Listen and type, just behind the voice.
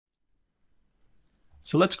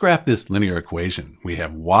So let's graph this linear equation. We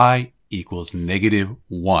have y equals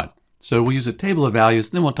 -1. So we'll use a table of values,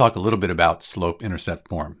 then we'll talk a little bit about slope-intercept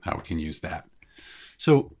form, how we can use that.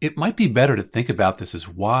 So it might be better to think about this as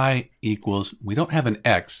y equals, we don't have an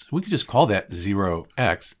x, we could just call that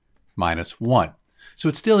 0x minus 1. So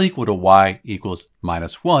it's still equal to y equals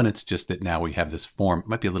 -1, it's just that now we have this form. It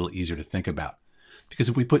might be a little easier to think about. Because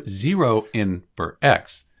if we put 0 in for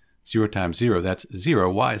x, 0 times 0, that's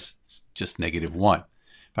 0, y is just -1.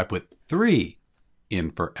 If I put 3 in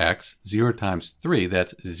for x, 0 times 3,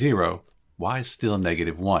 that's 0, y is still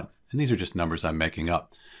 -1. And these are just numbers I'm making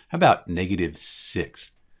up. How about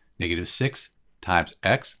 -6? -6 times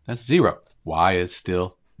x, that's 0. Y is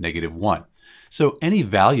still -1. So any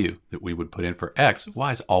value that we would put in for x,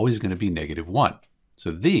 y is always going to be -1.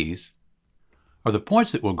 So these are the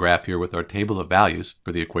points that we'll graph here with our table of values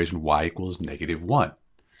for the equation y equals -1.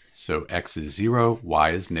 So x is 0,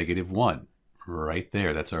 y is -1. Right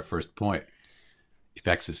there, that's our first point. If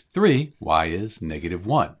x is 3, y is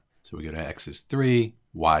 -1. So we go to x is 3,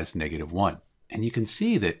 y is -1. And you can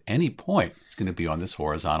see that any point is going to be on this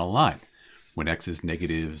horizontal line. When x is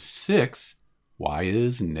 -6, y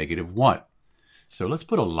is -1. So let's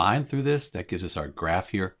put a line through this. That gives us our graph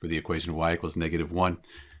here for the equation y equals -1.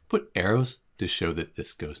 Put arrows to show that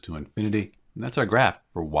this goes to infinity. And that's our graph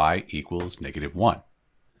for y equals -1.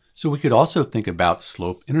 So we could also think about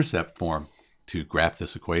slope-intercept form to graph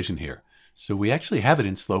this equation here. So we actually have it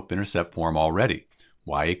in slope-intercept form already.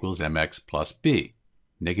 Y equals mx plus b.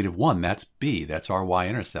 -1, that's b. That's our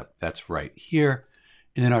y-intercept. That's right here.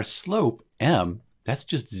 And then our slope, m, that's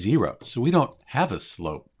just 0. So we don't have a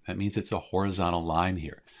slope. That means it's a horizontal line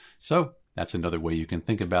here. So that's another way you can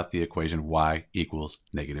think about the equation y equals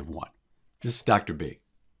 -1. This is Dr. B.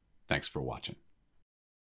 Thanks for watching.